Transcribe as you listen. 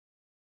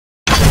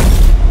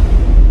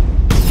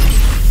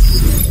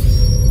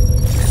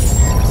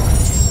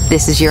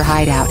This is your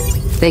hideout.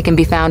 They can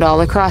be found all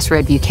across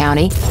Redview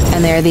County,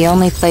 and they're the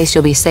only place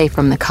you'll be safe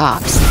from the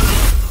cops.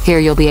 Here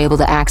you'll be able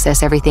to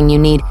access everything you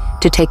need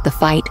to take the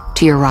fight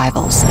to your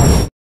rivals.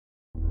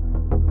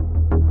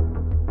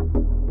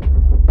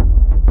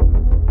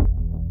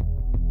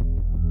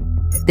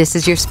 This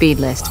is your speed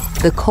list,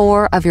 the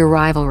core of your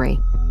rivalry.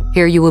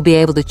 Here you will be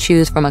able to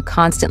choose from a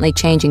constantly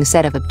changing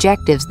set of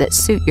objectives that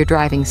suit your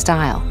driving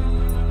style.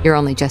 You're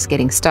only just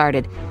getting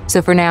started,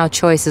 so for now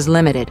choice is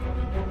limited.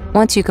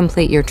 Once you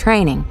complete your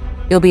training,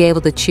 you'll be able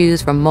to choose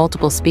from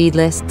multiple speed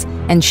lists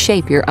and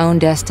shape your own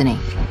destiny.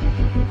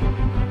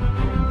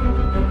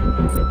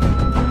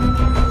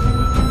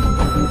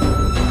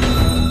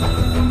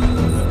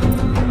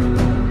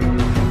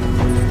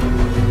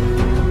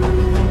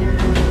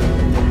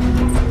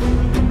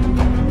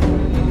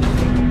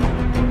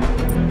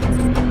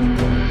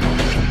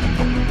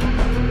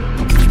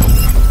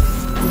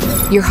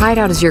 Your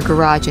hideout is your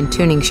garage and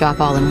tuning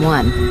shop all in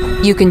one.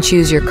 You can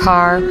choose your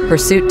car,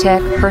 pursuit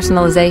tech,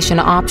 personalization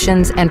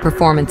options, and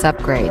performance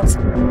upgrades.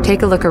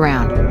 Take a look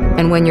around,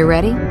 and when you're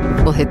ready,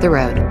 we'll hit the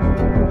road.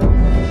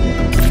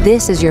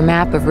 This is your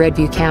map of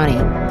Redview County.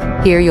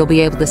 Here you'll be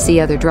able to see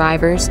other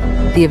drivers,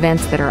 the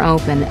events that are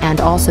open,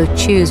 and also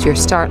choose your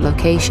start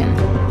location.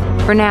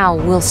 For now,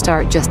 we'll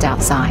start just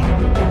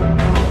outside.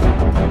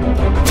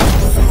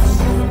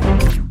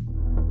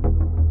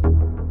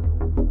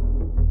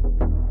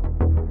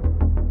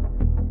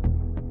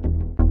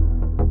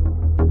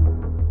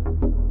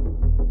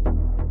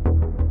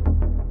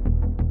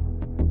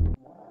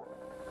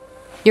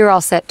 You're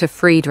all set to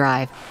free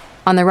drive.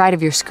 On the right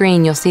of your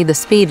screen, you'll see the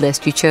speed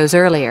list you chose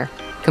earlier.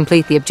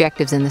 Complete the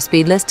objectives in the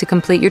speed list to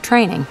complete your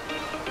training.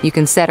 You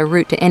can set a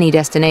route to any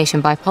destination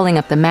by pulling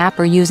up the map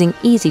or using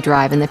Easy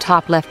Drive in the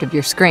top left of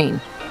your screen.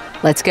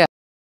 Let's go.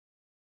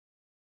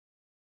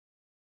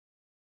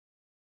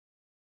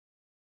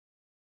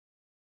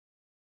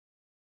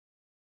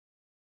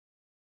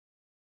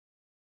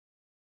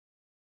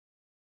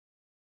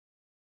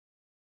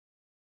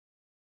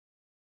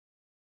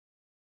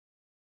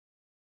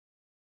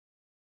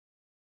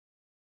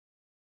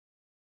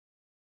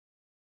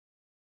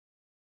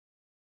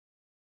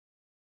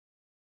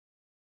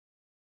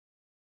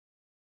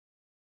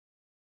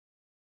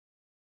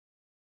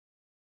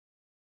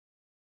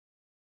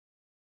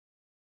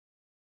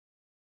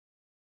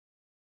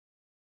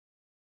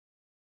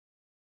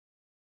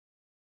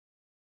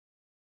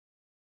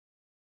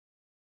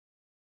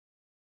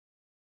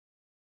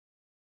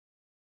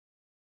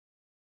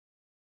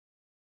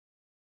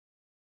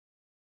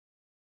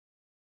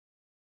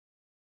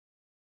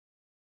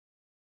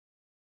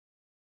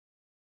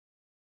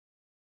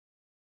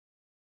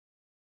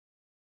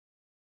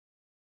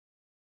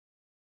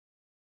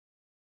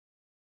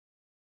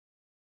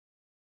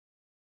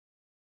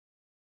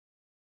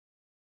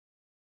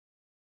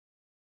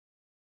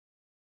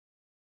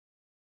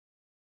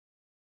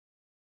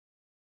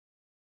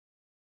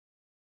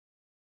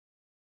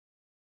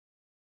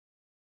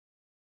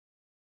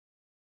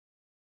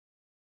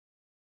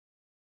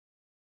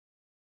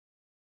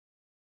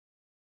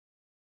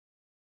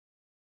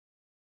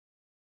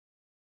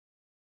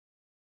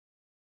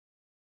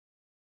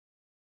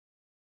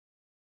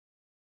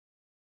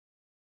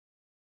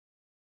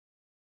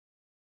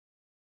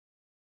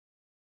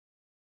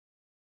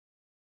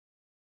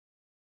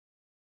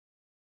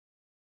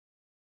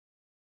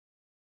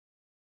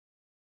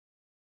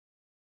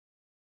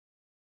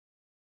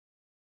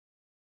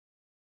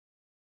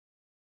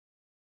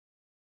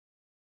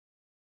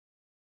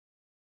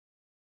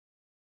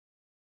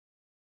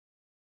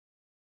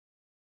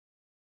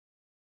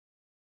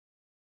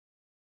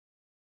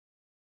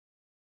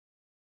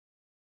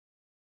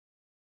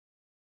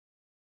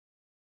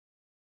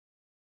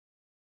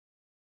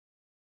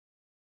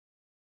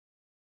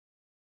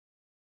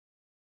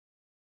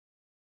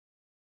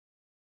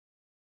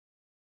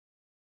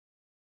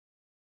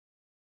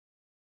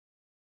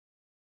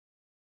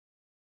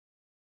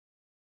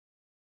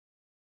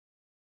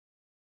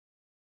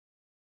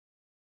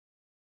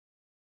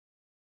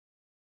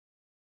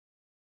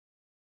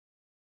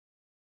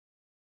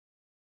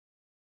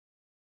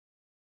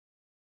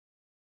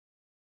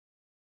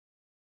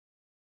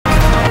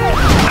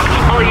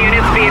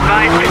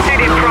 Pursuit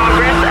in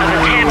progress of a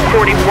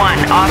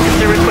 1041.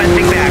 Officer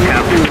requesting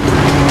backup.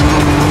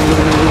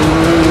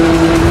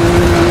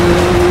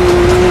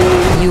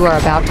 You are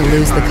about to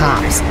lose the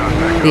cops.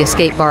 The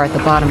escape bar at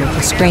the bottom of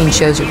the screen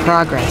shows your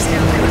progress.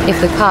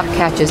 If the cop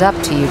catches up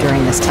to you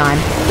during this time,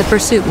 the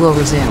pursuit will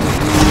resume.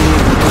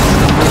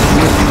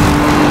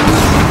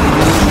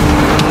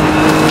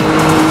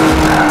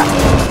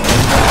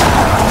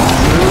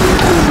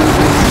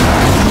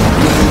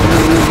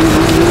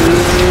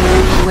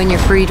 When you're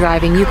free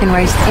driving, you can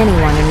race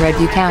anyone in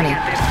Redview County.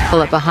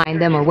 Pull up behind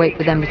them or wait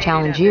for them to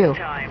challenge you,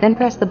 then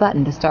press the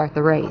button to start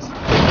the race.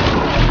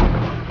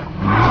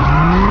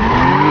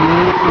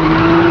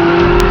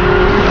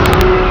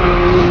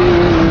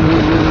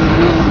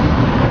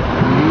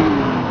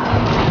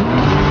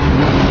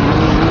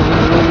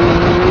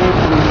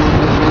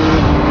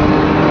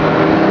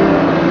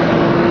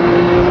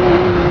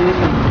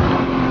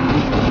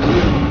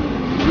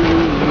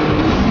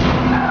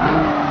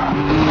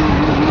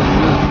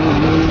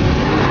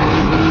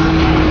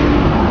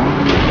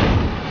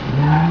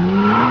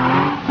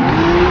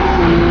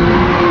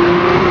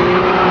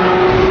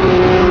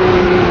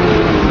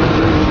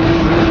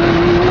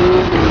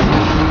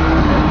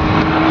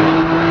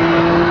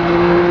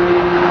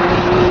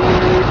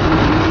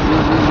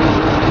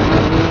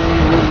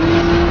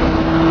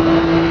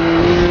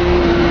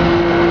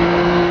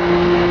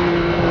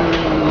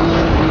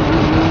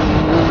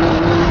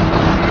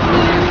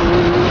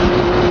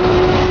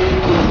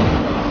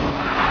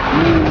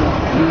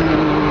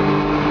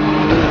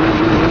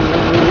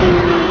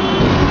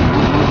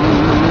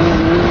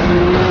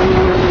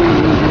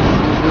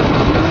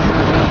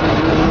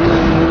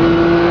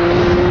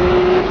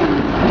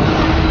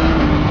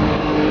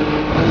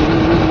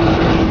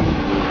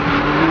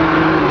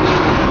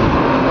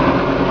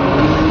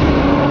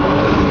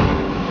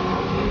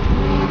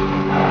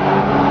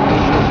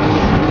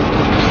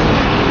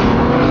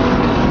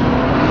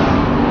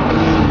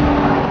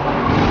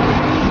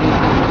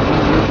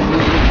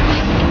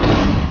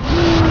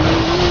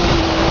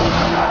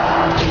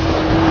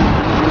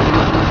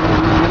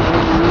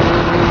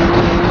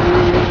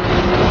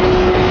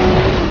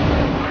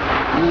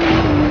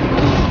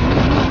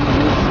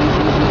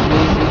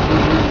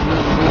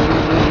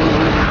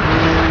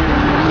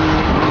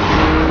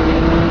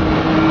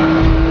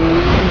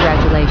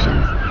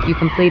 Congratulations, you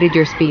completed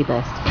your speed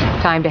list.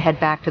 Time to head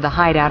back to the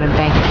hideout and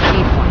bank your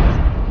speed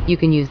points. You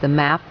can use the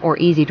map or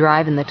Easy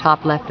Drive in the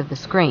top left of the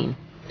screen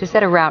to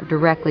set a route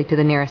directly to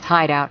the nearest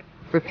hideout,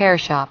 repair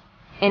shop,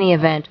 any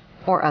event,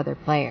 or other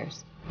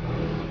players.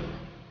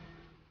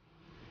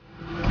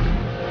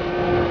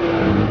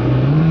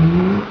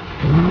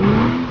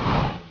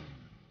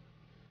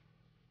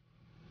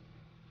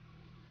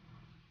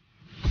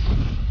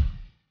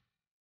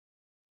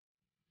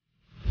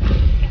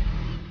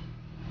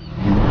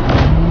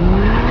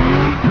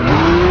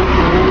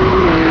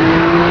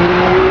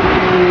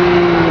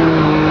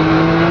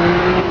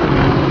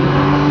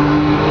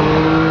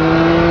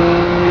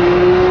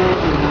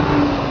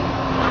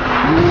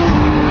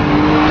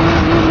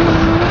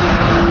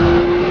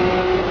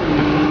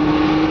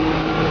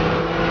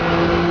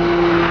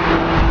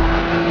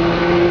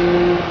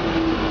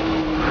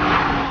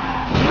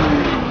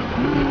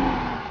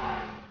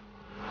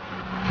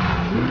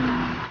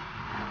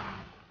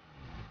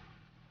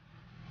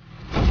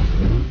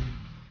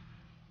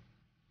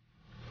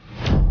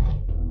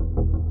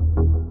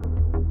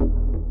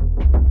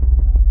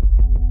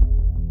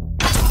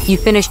 You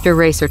finished your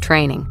racer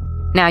training.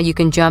 Now you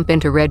can jump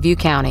into Redview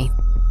County.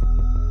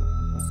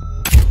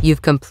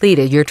 You've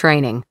completed your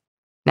training.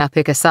 Now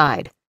pick a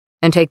side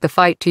and take the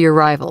fight to your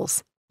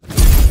rivals.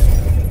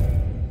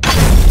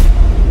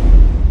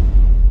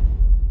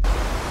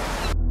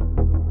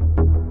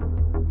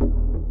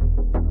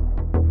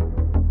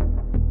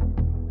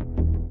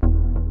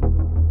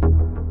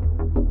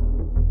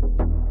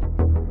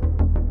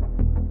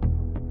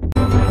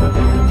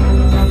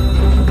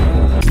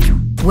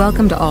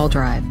 Welcome to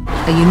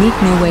AllDrive, a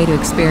unique new way to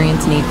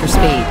experience Need for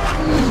Speed.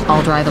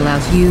 AllDrive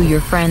allows you,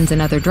 your friends,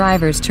 and other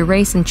drivers to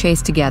race and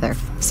chase together,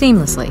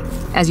 seamlessly,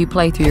 as you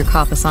play through your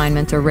cop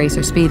assignments or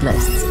racer speed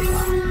lists.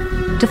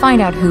 To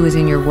find out who is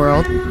in your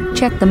world,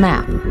 check the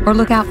map, or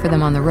look out for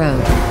them on the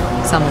road.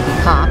 Some will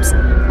be cops,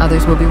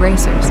 others will be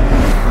racers.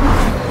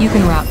 You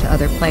can route to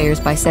other players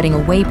by setting a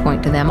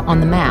waypoint to them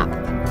on the map,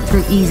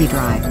 through Easy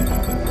Drive,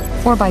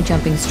 or by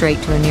jumping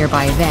straight to a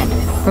nearby event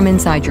from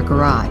inside your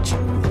garage.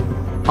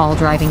 All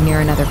driving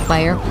near another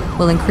player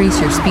will increase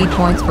your speed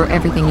points for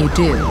everything you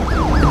do.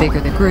 The bigger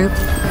the group,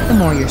 the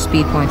more your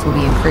speed points will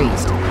be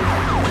increased.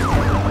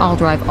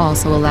 AllDrive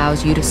also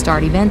allows you to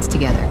start events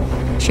together,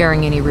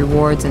 sharing any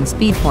rewards and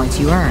speed points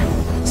you earn.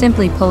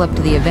 Simply pull up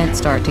to the event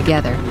start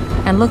together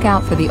and look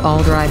out for the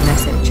AllDrive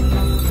message.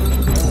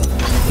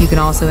 You can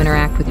also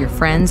interact with your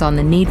friends on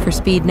the Need for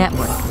Speed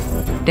network.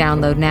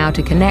 Download now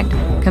to connect,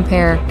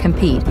 compare,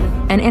 compete,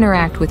 and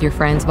interact with your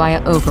friends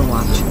via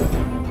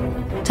Overwatch.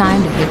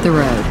 Time to hit the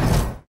road.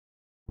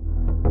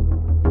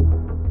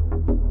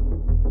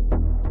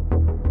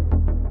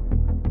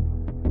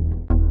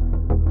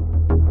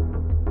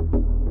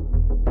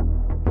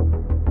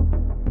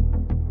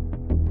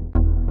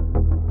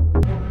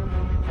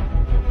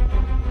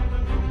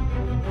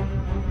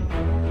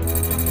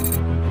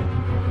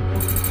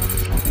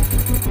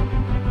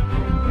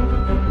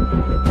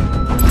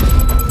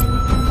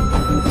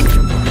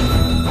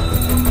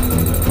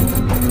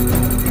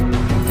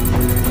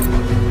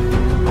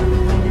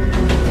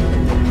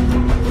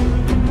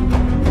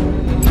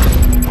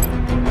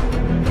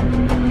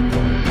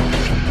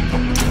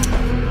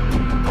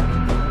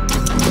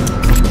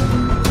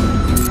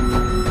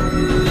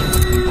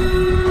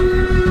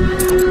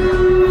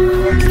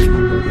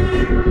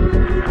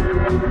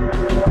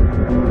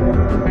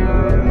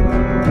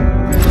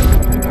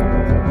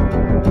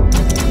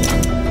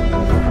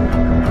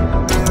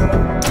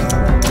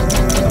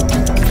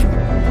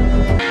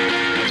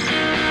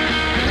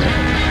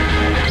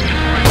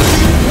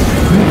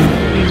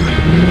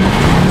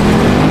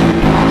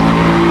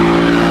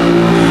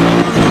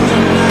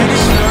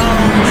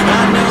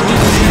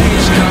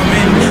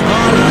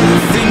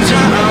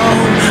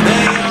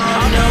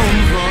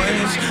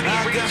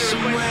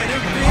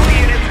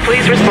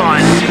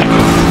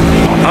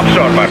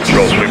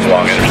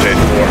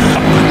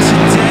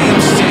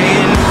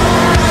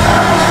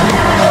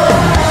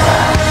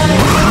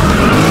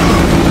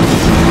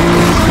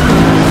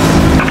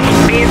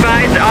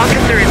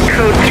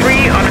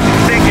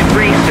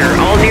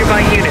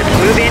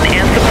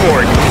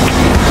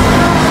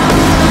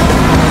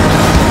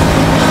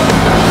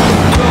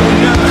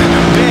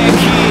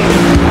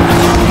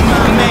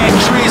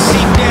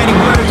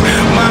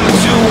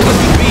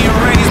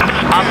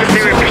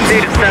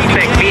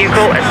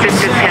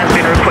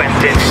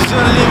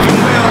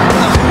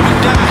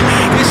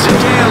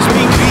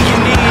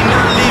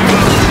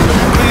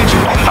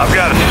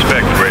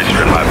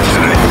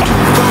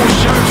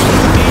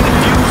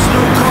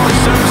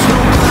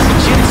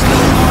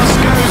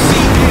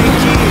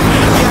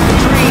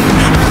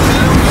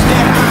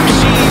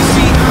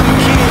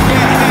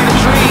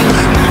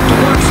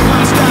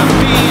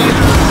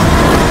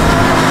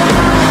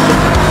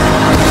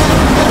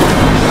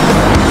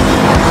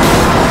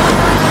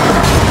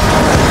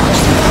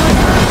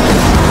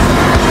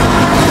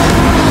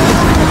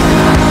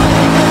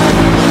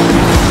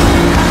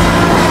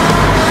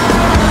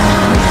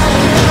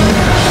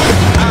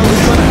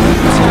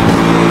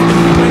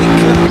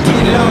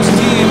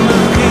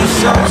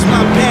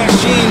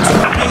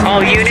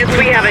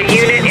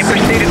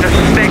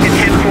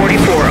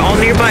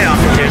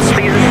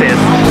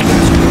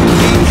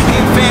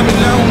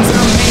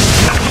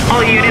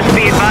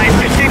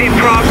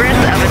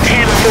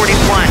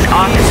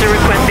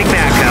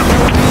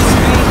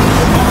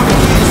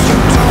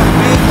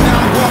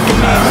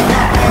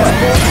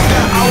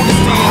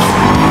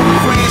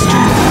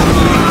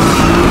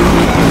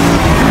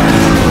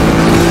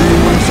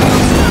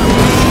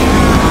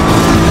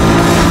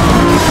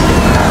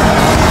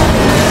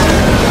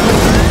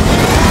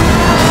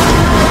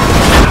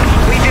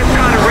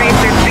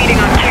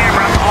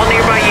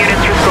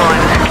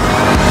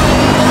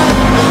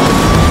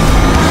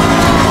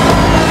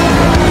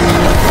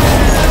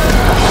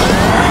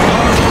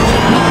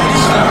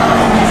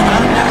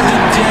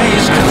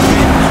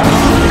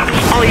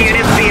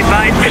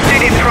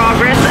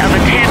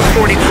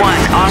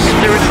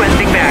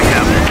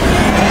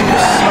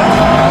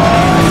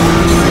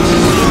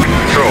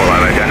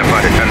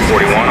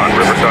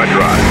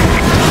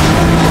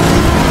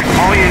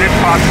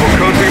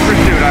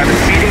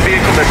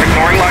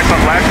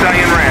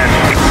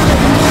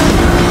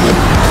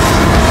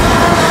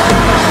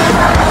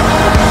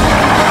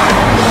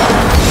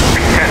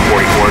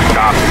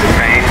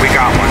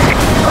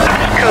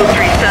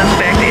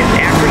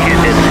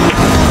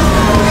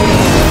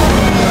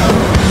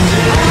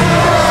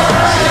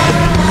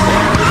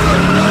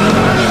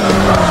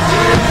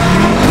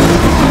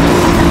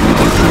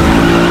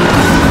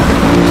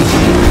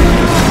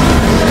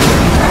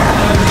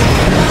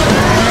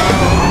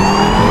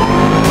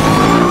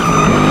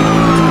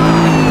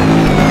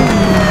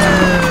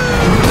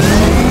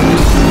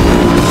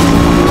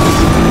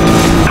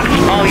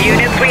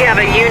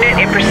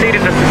 in pursuit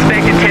of the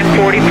suspected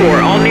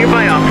 1044. All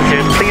nearby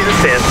officers, please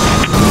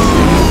assist.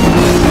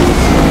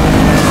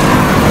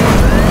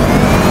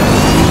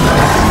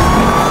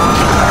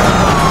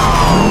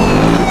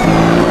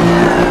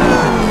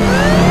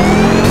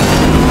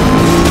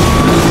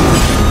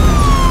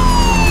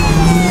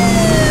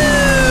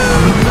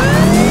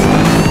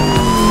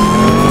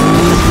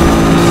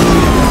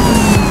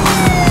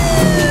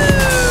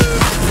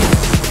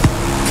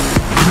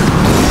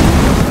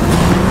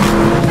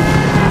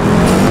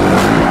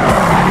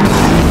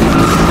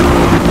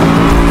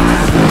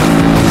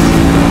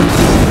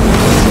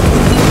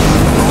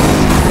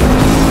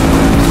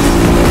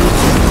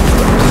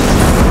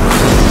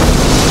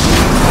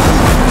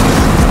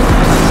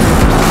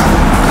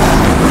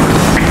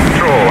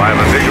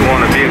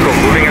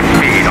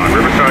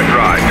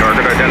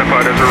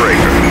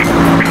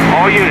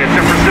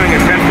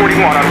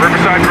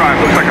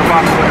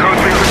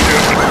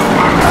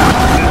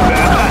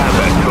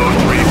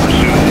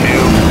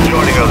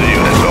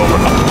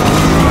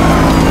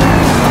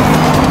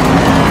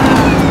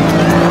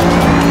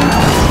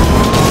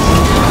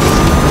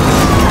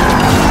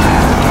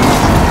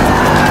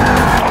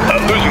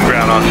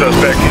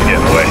 Suspect is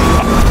getting away.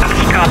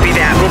 Copy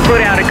that. We'll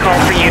put out a call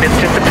for units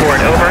to support.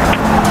 Over.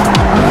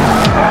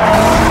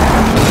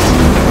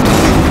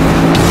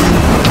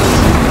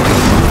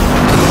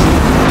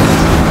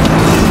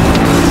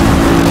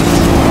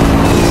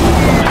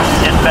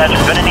 Dispatch,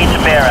 we're gonna need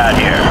some air out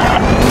here.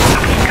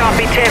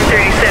 Copy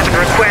 1037.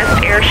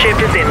 Request airship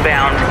is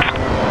inbound.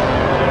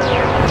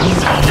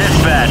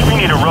 Dispatch,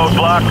 we need a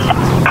roadblock.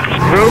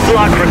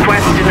 Roadblock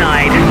request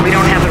denied. We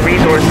don't have the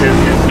resources.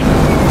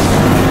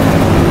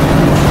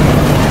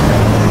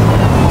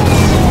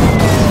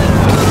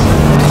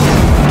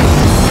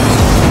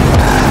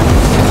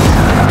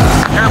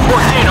 Air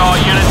 14, all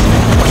units.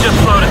 We just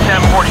slowed a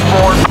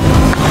 1044.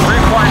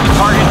 Required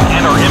target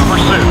and are in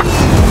pursuit.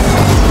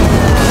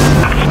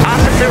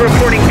 Officer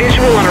reporting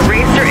visual on a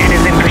racer and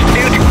is in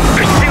pursuit.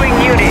 Pursuing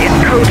unit is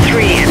code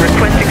 3 and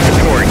requesting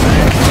support.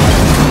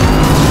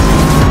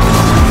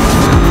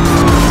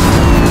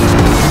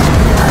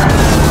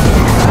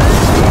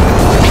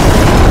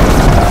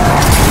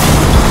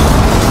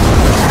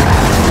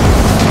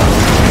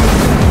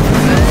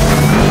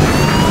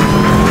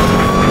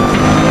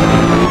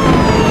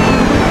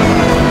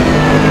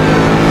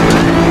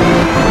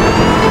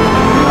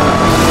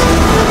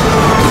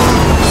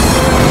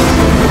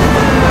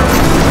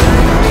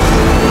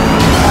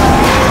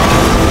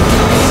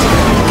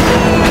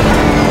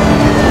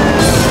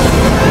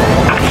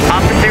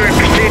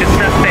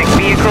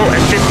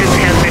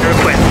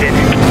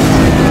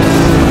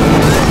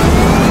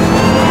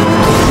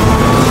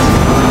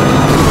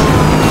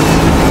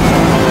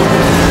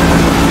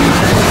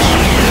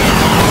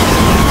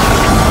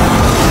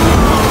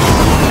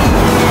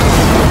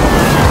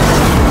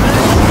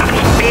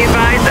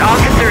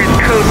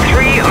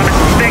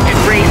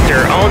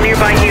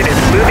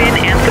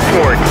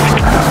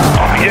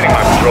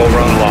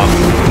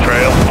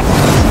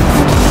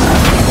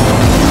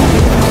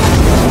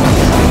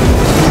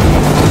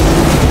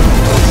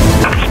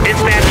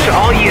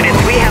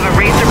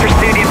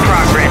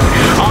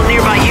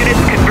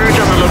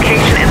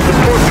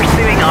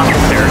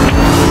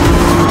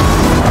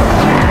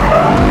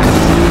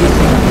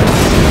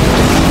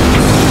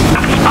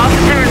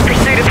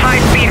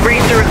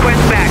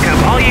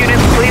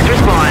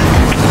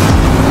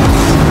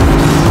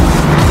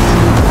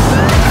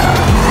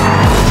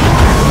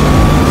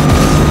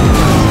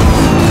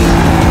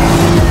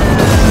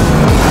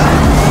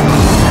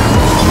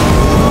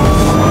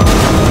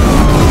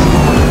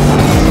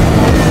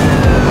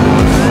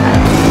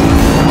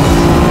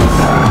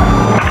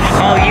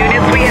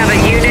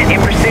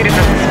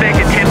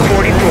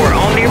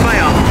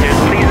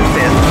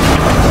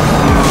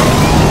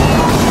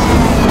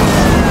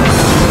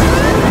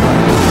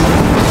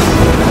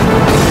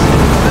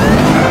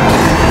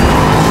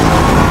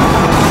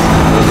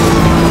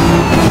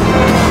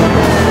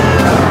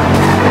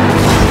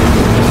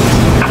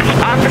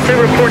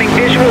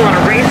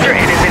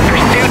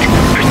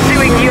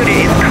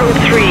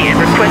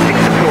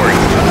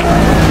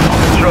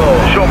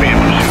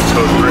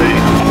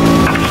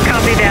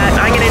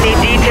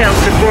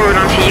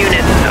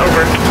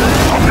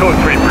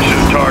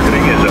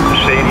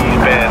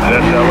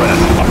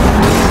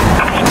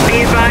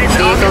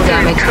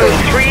 Code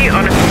 3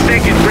 on a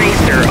suspected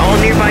racer. All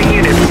nearby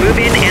units, move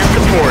in and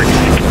support.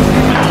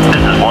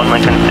 This is 1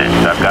 Lincoln 6.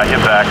 I've got your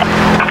back.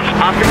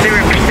 Officer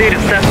in pursuit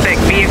of suspect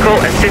vehicle.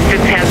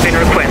 Assistance has been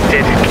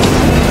requested.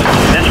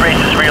 This race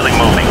is really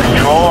moving.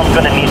 Control, I'm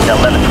gonna need an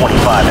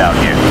 1125 out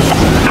here.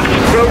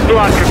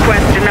 Roadblock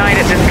request denied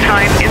at this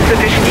time.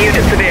 Insufficient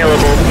units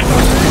available.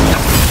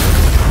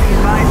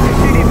 Advise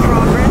pursuit in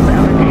progress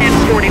of a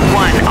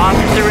 1041.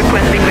 Officer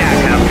requesting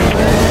backup.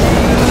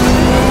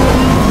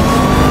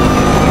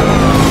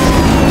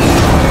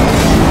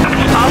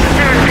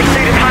 Officer in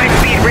pursuit of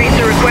high-speed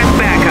racer request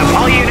backup.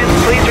 All units,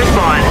 please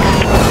respond.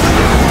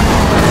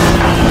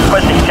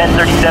 Requesting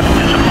 1037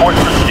 to support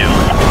pursuit.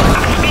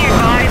 Be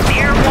advised,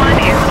 Air 1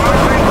 is en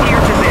route to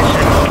your position.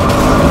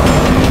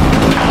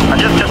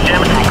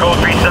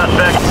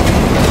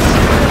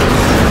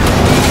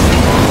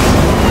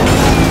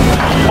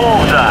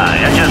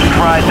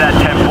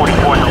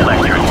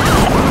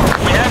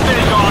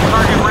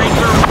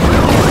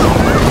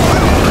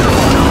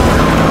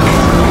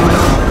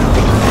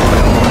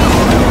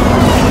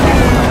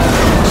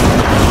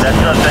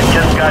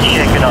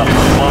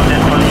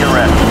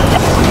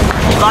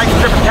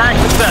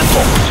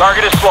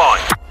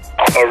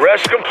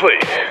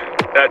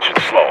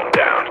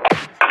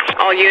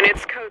 all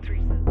units, code 3.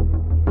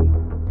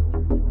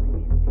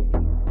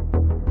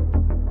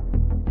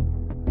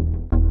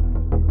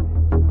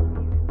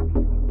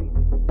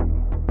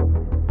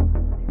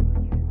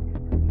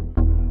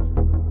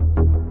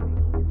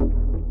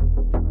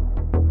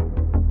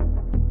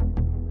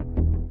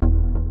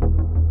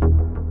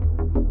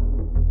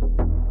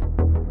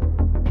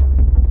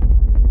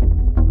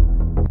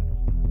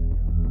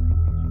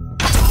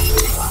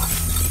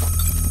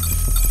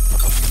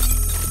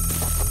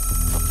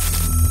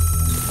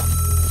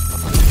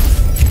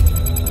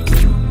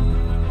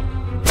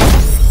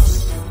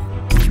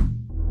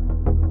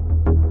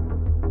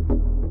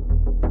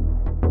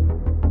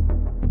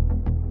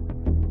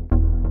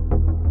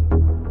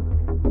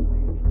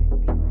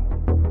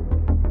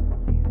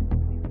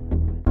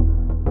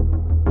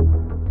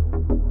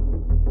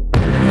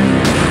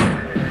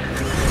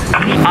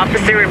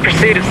 Officer in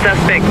pursuit of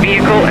suspect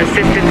vehicle.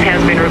 Assistance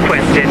has been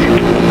requested.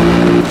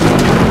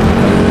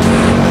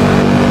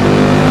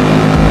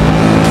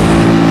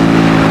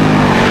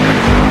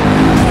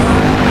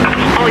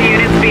 All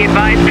units be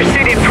advised,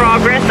 pursuit in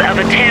progress of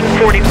a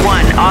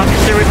 1041.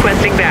 Officer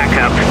requesting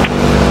backup.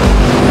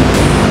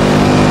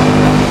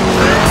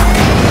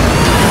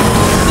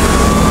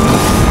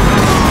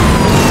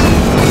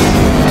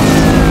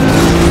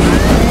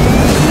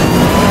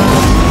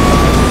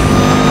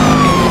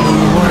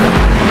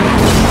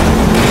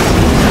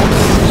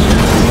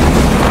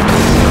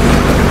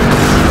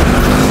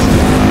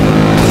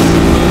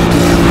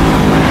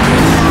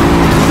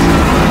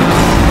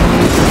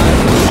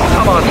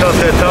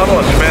 Sunset Tunnel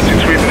and commencing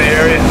sweeping the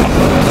area.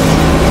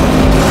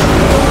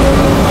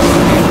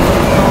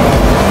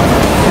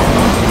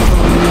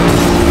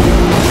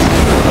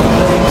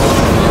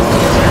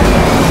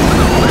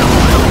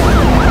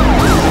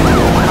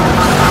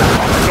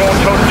 Going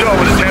toe-to-toe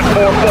with a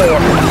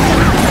 10-4-4.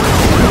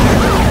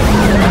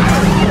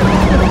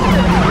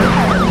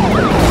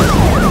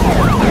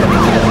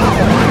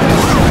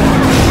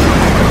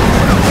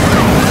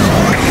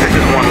 This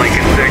is 1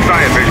 Lincoln 6.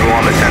 I have visual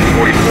on the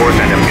 1044s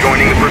and am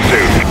joining the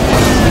pursuit.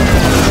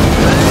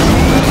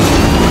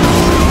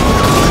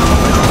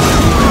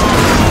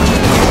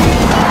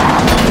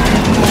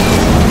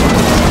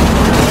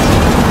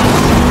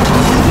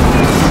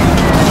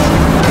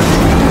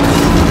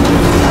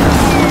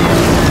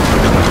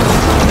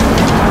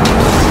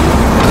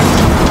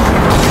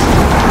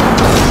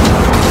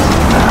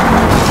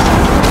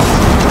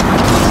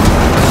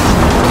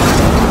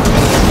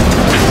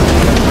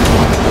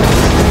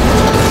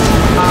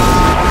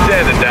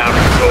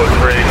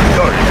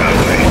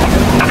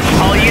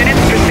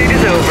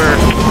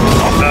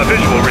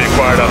 Visual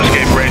required on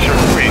escape racer.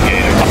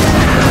 Re-engaging.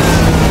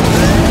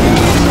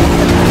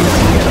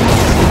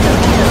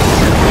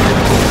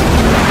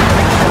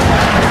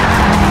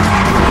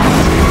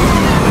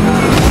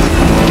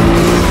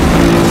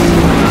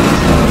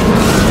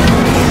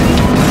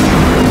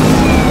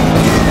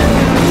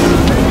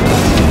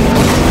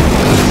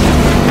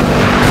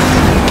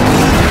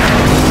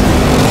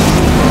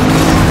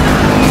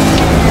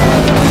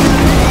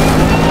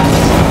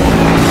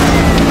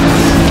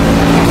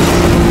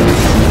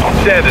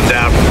 Standing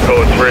down from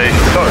code 3.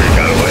 Target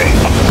got away.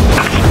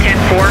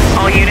 10-4.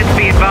 All units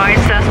be advised.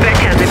 Suspect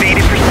has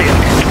evaded pursuit.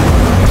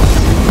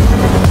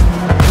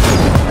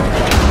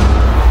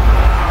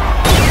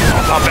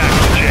 I'm back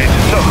to the chase.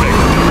 Suspect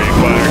has been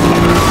reacquired.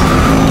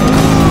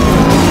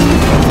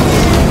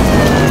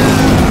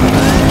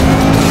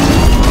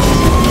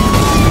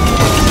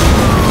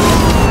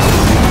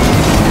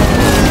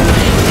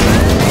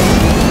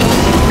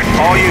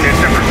 All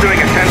units are pursuing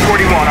a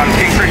 1041 on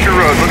Kingfisher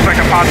Road. Looks like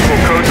a possible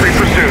code 3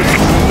 pursuit.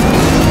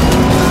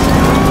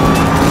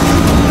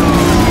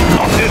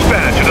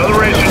 Dispatch, another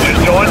racer just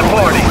joined the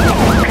party.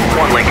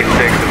 1 Lincoln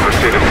 6 in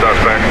pursuit of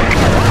suspect.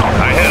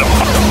 I hit him.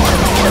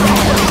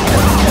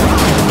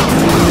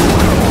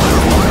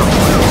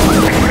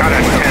 Got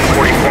a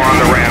 1044 on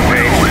the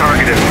rampage.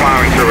 Target is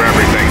plowing through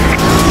everything.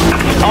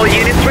 All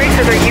units,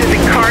 racers are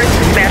using cars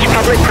to smash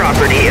public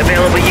property.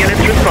 Available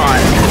units respond.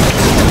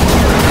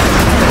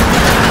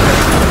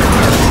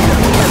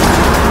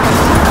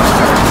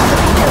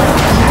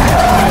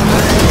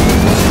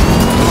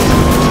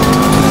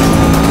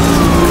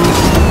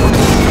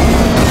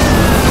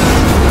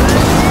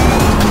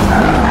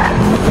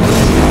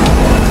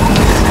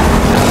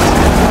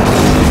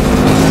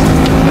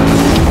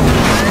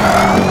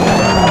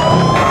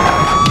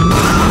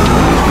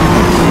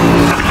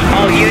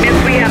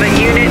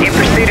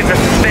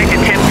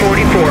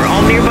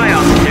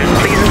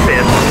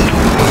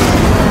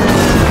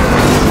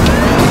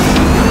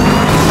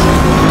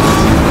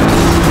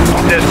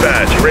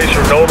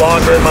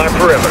 longer in my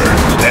perimeter.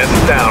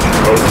 Standing down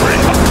from code 3.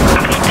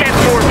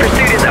 10-4,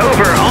 pursuit is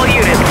over. All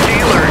units, stay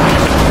alert.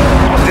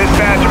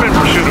 Dispatch, I'm in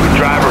pursuit of a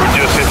driver who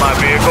just hit my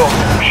vehicle.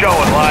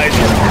 Showing lights.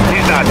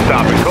 He's not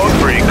stopping. Code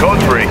 3,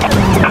 code 3.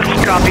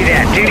 Copy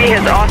that. Duty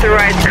has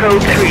authorized code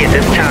 3 at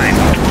this time.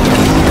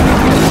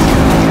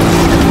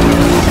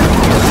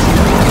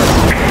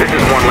 This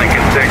is 1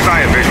 Lincoln 6.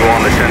 I have visual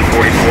on the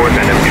 1044s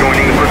and am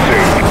joining the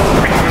pursuit.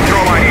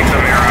 Control, I need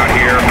some air out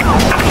here.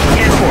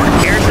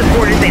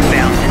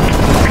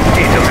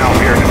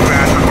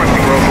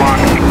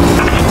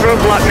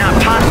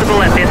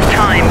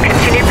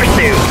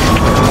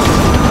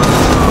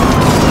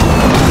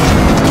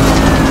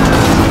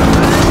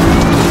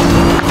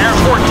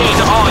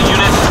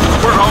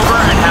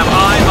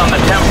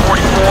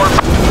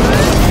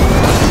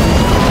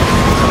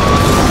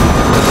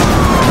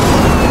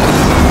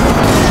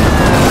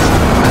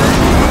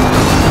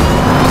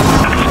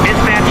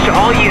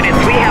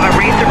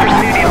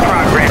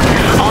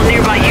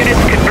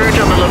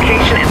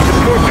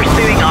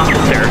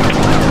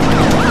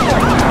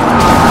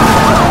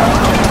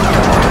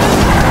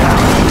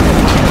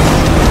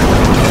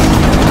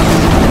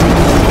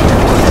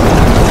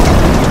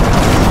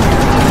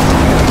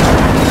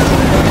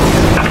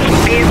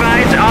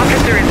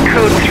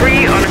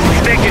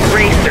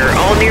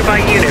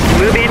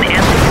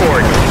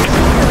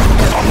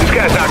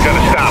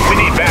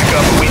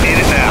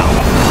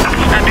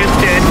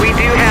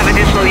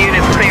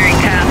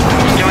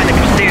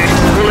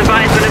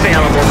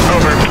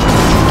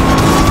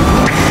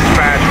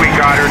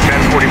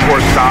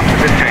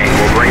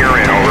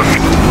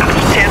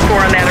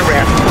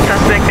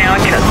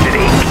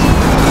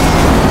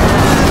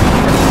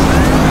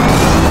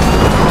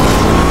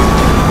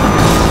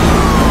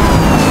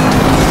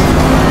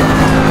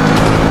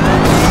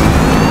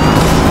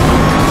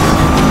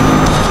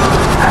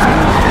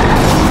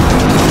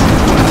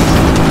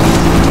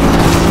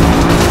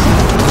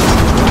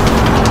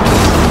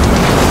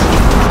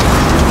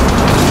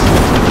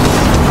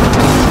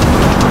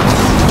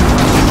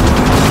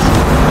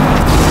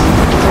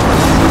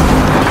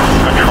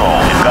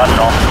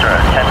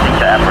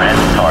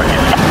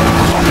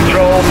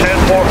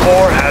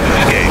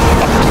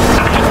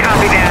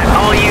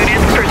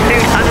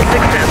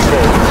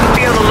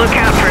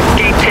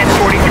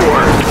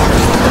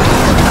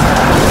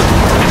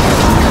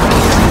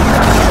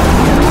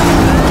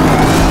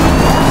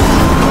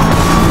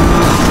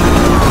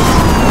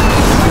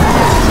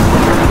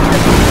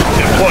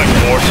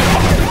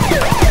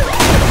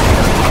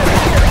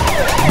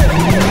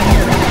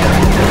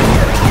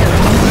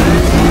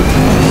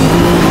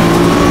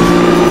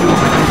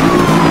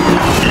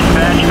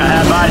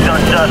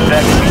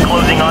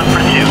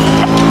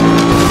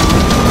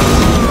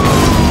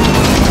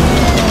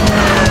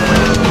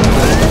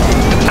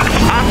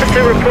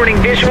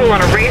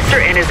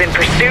 racer and is in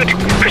pursuit.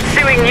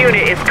 Pursuing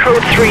unit is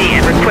Code 3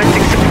 and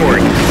requesting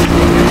support.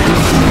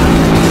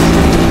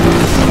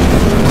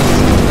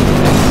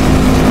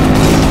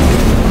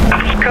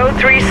 Code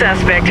 3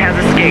 suspect has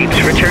escaped.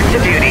 Return to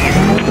duties.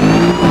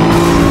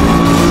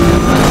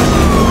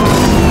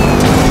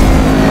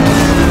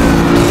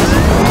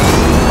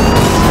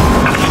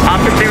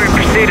 Officer in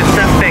pursuit of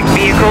suspect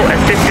vehicle.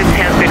 Assistance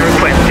has been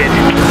requested.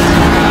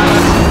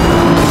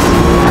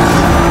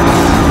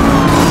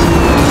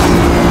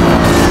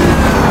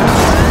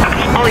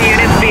 All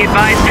units be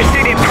advised,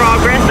 pursuit in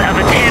progress of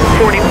a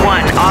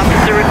 1041.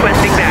 Officer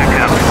requesting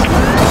backup.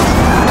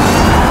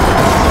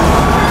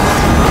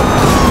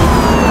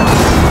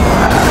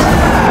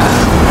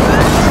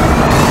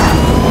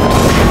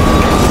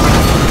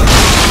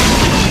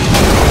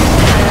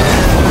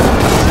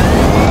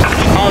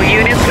 All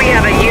units, we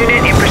have a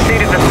unit in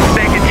pursuit of a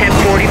suspected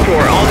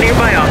 1044. All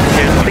nearby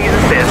officers, please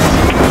assist.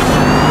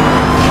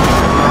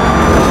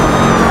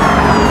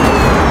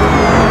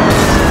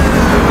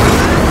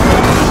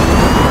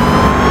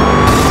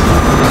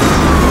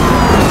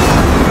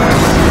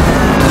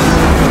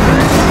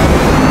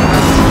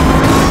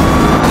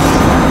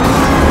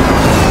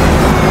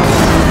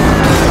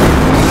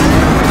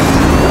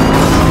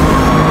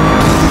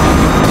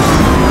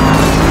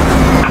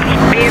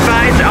 Be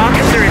advised,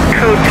 officer is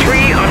Code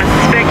 3 on a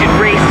suspected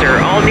racer.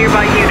 All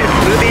nearby units,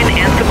 move in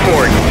and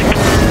support.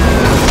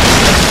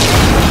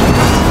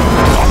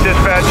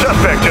 Dispatch,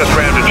 suspect just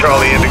rammed a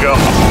Charlie Indigo.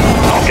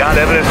 Got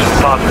evidence of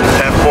possible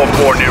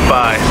 1044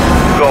 nearby.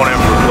 Going in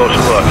for a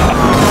closer look.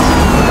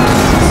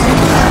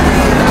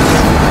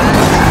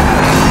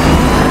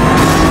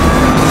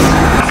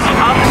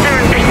 Officer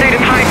in pursuit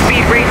of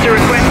high-speed racer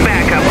request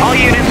backup. All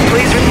units,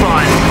 please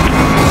respond.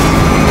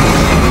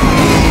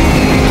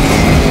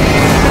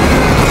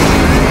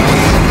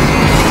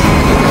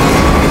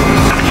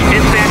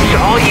 Dispatch to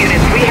all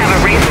units. We have a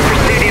racer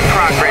pursuit in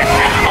progress.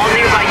 All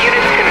nearby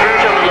units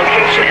converge on the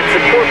location and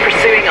support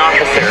pursuing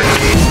officer.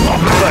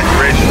 Looks like the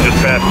racer just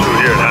passed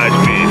through here at high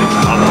speed.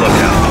 On the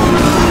lookout.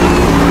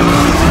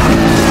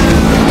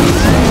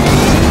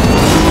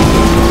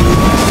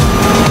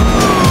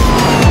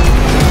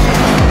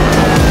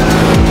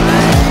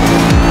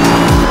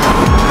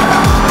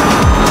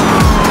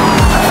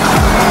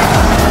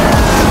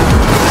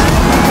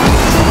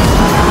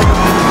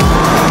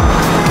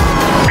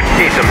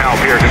 Need some help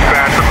here,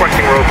 dispatch.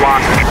 Requesting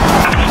roadblock.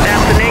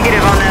 That's a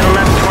negative on that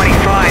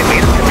 1125.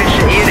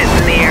 Insufficient units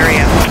in the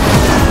area.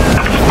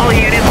 All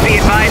units be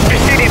advised,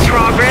 pursuit in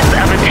progress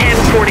of a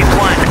 1041.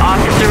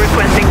 Officer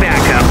requesting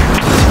backup.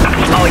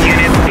 All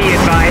units be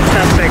advised,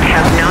 suspect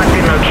has not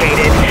been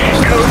located.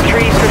 Code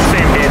 3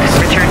 suspended.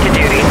 Return to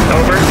duty.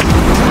 Over.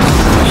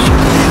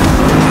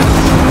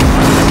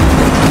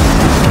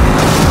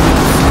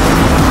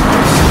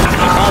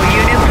 All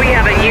units, we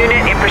have a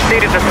unit in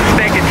pursuit of a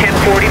suspected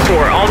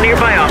 1044. All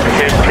nearby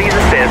officers, please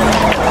assist.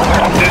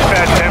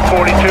 Dispatch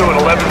 1042 and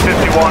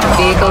 1151.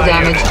 Vehicle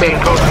damage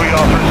critical. Code 3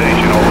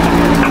 authorization. Over.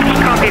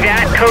 Copy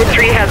that. Code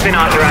 3 has been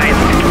authorized.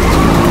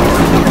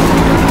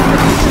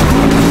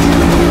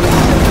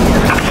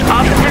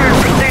 Officer in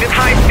pursuit of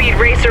high-speed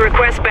racer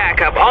request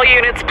backup. All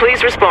units,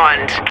 please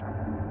respond.